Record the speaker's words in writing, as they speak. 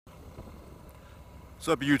What's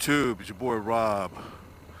up, YouTube? It's your boy Rob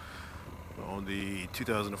on the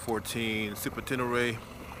 2014 Super Tenere.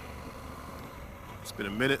 It's been a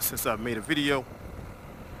minute since I've made a video,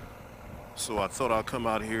 so I thought I'd come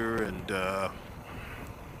out here and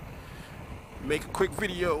make a quick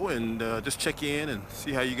video and just check in and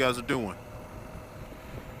see how you guys are doing.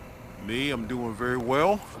 Me, I'm doing very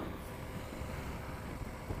well.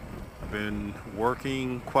 I've been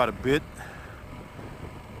working quite a bit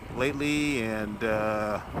lately and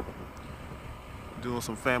doing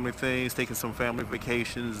some family things, taking some family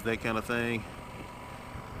vacations, that kind of thing.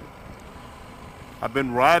 I've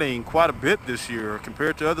been riding quite a bit this year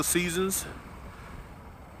compared to other seasons.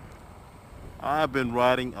 I've been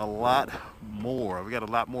riding a lot more. I've got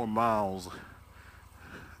a lot more miles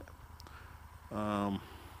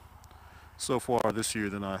so far this year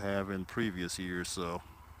than I have in previous years. So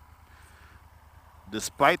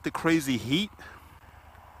despite the crazy heat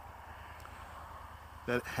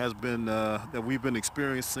that has been that we've been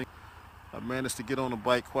experiencing, I've managed to get on a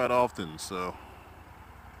bike quite often. So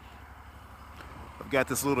I've got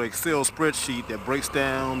this little Excel spreadsheet that breaks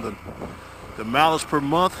down the mileage per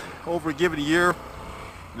month over a given year,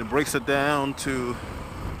 and it breaks it down to,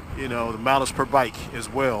 you know, the mileage per bike as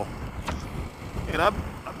well. And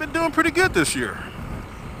I've been doing pretty good this year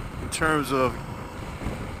in terms of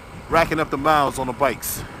racking up the miles on the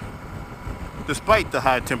bikes despite the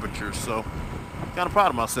high temperatures. So kind of proud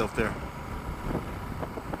of myself there.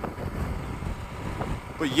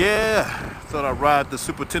 But yeah, thought I'd ride the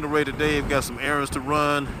Super Tenere today. I've got some errands to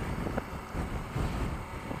run.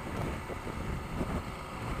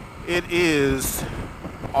 It is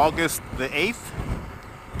August the 8th,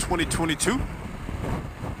 2022.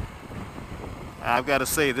 I've got to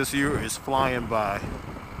say, this year is flying by.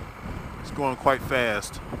 It's going quite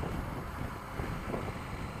fast.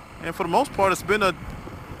 And for the most part, it's been a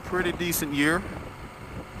pretty decent year.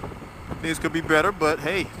 Things could be better, but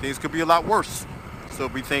hey, things could be a lot worse. So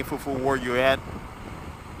be thankful for where you're at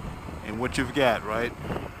and what you've got, right?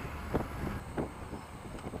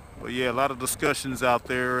 But yeah, a lot of discussions out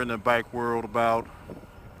there in the bike world about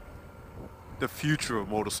the future of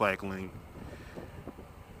motorcycling,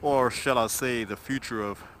 or shall I say the future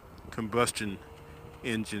of combustion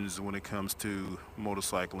engines when it comes to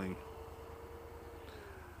motorcycling.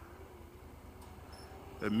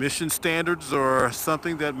 Emission standards are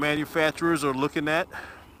something that manufacturers are looking at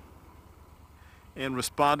and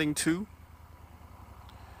responding to.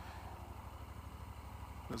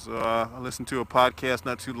 So, I listened to a podcast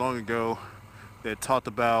not too long ago that talked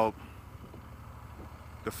about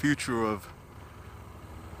the future of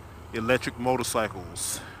electric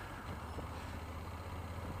motorcycles.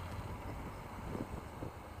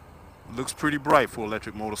 Looks pretty bright for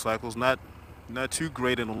electric motorcycles. Not too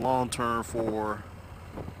great in the long term for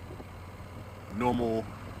normal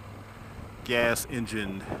gas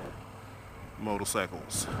engine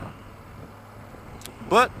motorcycles.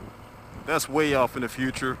 But that's way off in the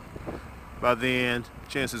future. By then,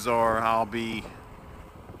 chances are I'll be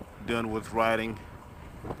done with riding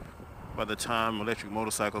by the time electric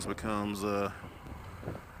motorcycles becomes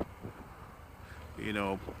you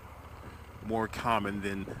know, more common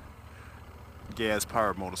than gas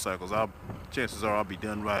powered motorcycles. Chances are I'll be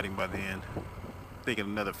done riding by then. Thinking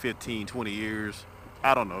another 15, 20 years.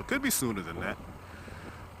 I don't know. It could be sooner than that.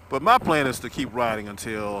 But my plan is to keep riding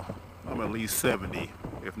until I'm at least 70,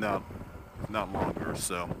 if not longer.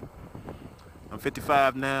 So I'm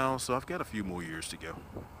 55 now, so I've got a few more years to go.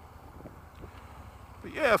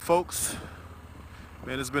 But yeah, folks,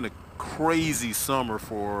 man, it's been a crazy summer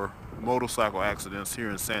for motorcycle accidents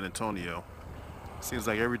here in San Antonio. Seems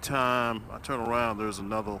like every time I turn around, there's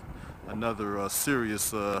another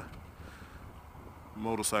serious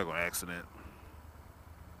motorcycle accident.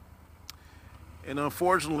 And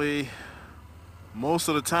unfortunately, most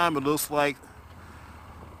of the time it looks like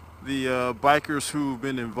the bikers who've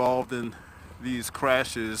been involved in these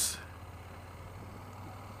crashes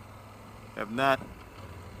have not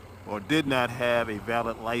or did not have a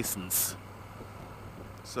valid license.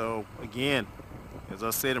 So again, as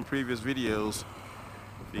I said in previous videos,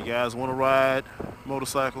 if you guys want to ride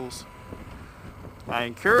motorcycles, I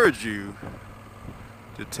encourage you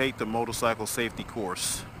to take the motorcycle safety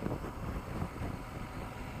course.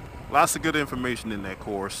 Lots of good information in that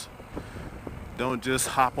course. Don't just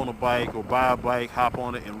hop on a bike or buy a bike, hop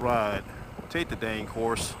on it and ride. Take the dang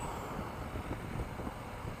course.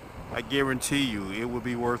 I guarantee you it will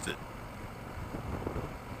be worth it.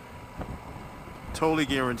 Totally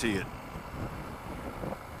guarantee it.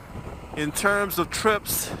 In terms of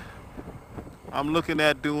trips, I'm looking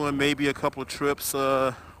at doing maybe a couple of trips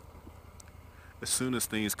as soon as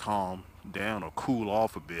things calm down or cool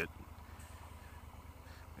off a bit.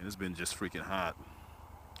 And it's been just freaking hot.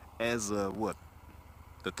 As what,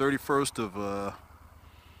 the 31st of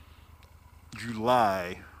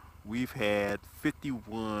July, we've had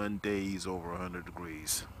 51 days over 100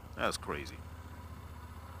 degrees. That's crazy.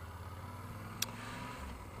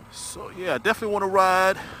 So yeah, I definitely want to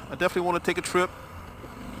ride. I definitely want to take a trip.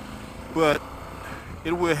 But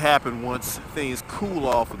it will happen once things cool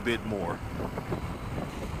off a bit more.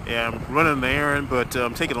 Yeah, I'm running the errand, but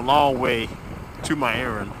I'm taking a long way to my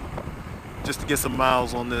errand just to get some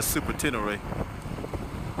miles on this Super Tenere.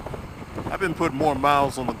 I've been putting more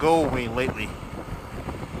miles on the Gold Wing lately.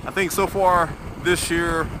 I think so far this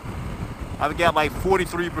year I've got like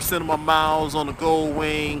 43% of my miles on the Gold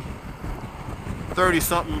Wing,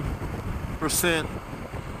 30-something%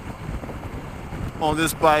 on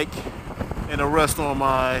this bike, and the rest on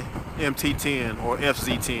my MT10 or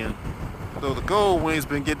FZ10. So the Gold Wing's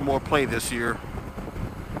been getting more play this year.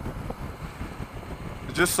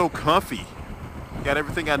 It's just so comfy. Got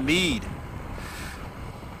everything I need.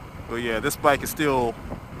 But yeah, this bike is still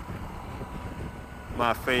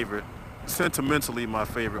my favorite. Sentimentally my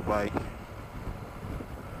favorite bike.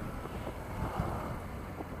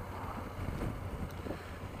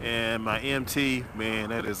 And my MT, man,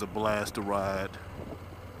 that is a blast to ride.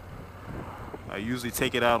 I usually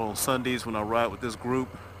take it out on Sundays when I ride with this group.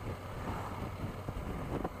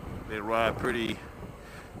 They ride pretty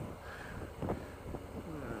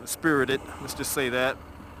spirited, let's just say that.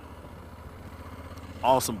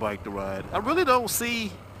 Awesome bike to ride. I really don't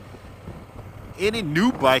see any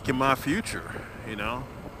new bike in my future, you know.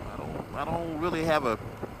 I don't really have a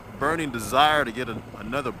burning desire to get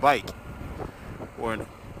another bike or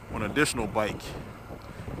an additional bike.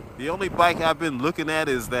 The only bike I've been looking at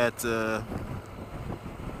is that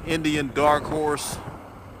Indian Dark Horse.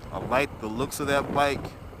 I like the looks of that bike.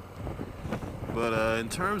 But in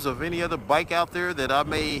terms of any other bike out there that I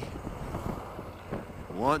may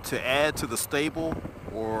want to add to the stable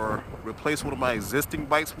or replace one of my existing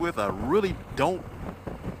bikes with, I really don't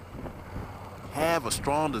have a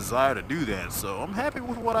strong desire to do that. So I'm happy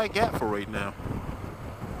with what I got for right now.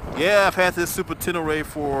 Yeah, I've had this Super Tenere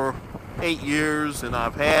for 8 years, and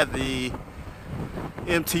I've had the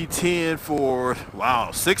MT10 for,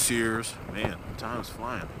 wow, 6 years. Man, time's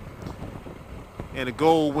flying. And a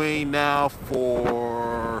Gold Wing now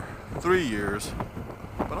for 3 years.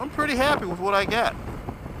 But I'm pretty happy with what I got.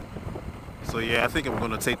 So yeah, I think I'm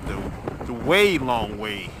going to take the way long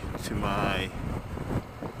way to my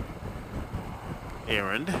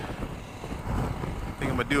errand. I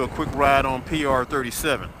think I'm going to do a quick ride on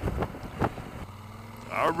PR37.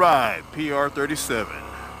 Alright, PR37.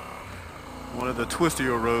 One of the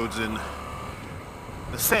twistier roads in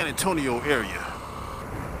the San Antonio area.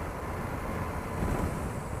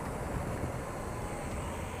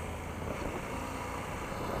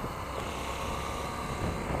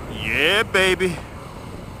 Yeah, baby. That's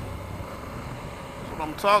what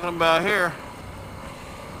I'm talking about here.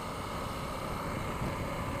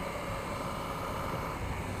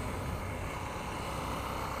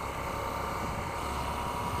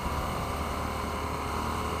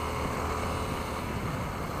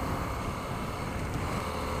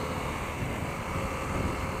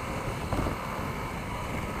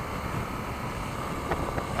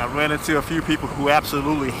 I ran into a few people who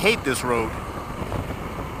absolutely hate this road.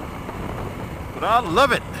 But I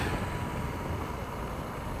love it.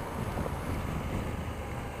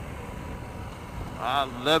 I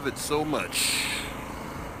love it so much.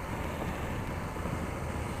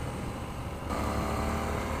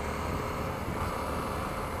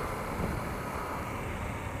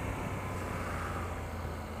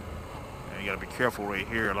 You gotta be careful right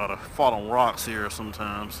here. A lot of falling rocks here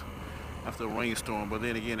sometimes after a rainstorm, but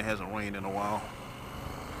then again, it hasn't rained in a while.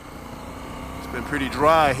 It's been pretty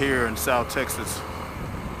dry here in South Texas.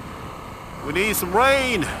 We need some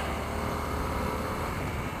rain.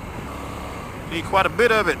 Need quite a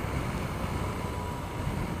bit of it.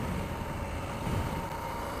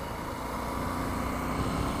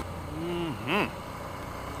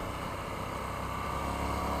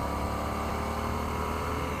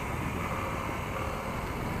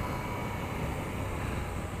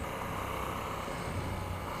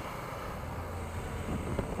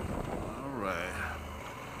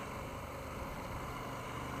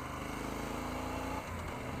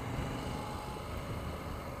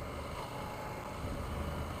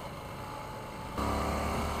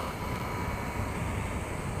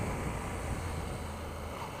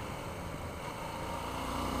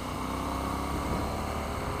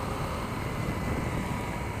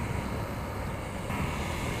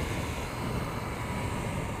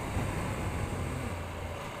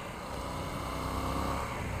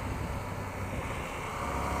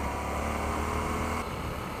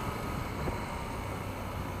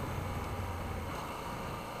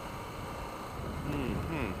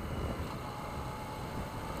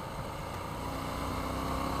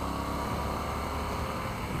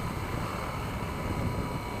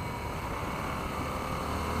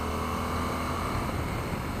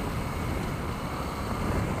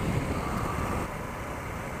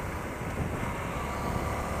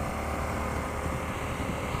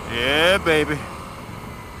 Yeah, baby.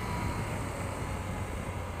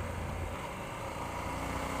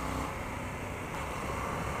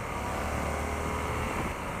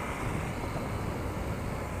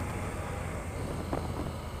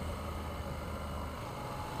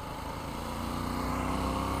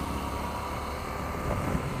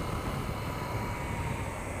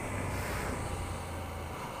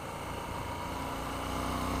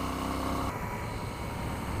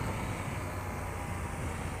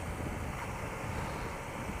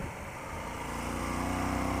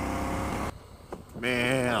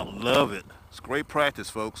 Man, I love it. It's great practice,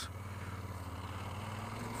 folks.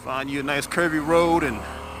 Find you a nice curvy road and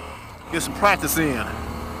get some practice in.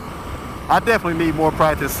 I definitely need more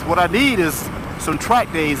practice. What I need is some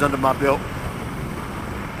track days under my belt.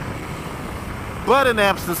 But in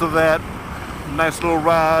absence of that, a nice little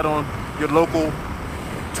ride on your local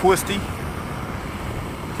twisty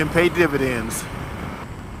can pay dividends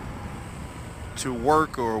to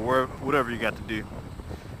work or whatever you got to do.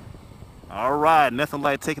 All right, nothing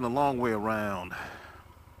like taking a long way around.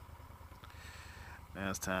 Now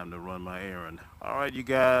it's time to run my errand. All right, you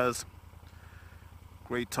guys.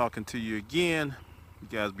 Great talking to you again. You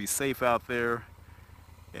guys be safe out there,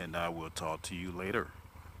 and I will talk to you later.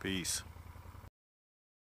 Peace.